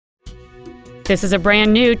This is a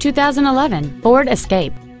brand new 2011 Ford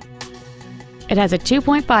Escape. It has a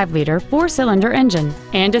 2.5-liter four-cylinder engine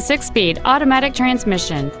and a 6-speed automatic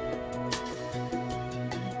transmission.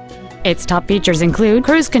 Its top features include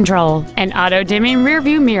cruise control, an auto-dimming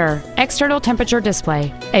rear-view mirror, external temperature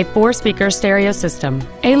display, a 4-speaker stereo system,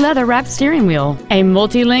 a leather-wrapped steering wheel, a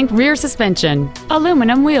multi-link rear suspension,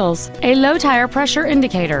 aluminum wheels, a low-tire pressure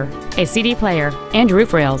indicator, a CD player, and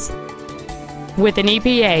roof rails. With an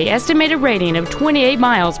EPA estimated rating of 28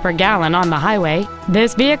 miles per gallon on the highway,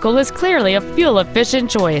 this vehicle is clearly a fuel-efficient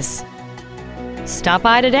choice. Stop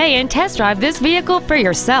by today and test drive this vehicle for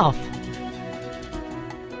yourself.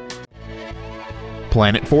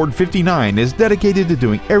 Planet Ford 59 is dedicated to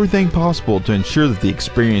doing everything possible to ensure that the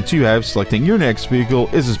experience you have selecting your next vehicle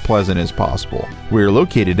is as pleasant as possible. We are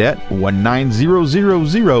located at 19000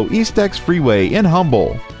 Eastex Freeway in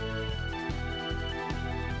Humble.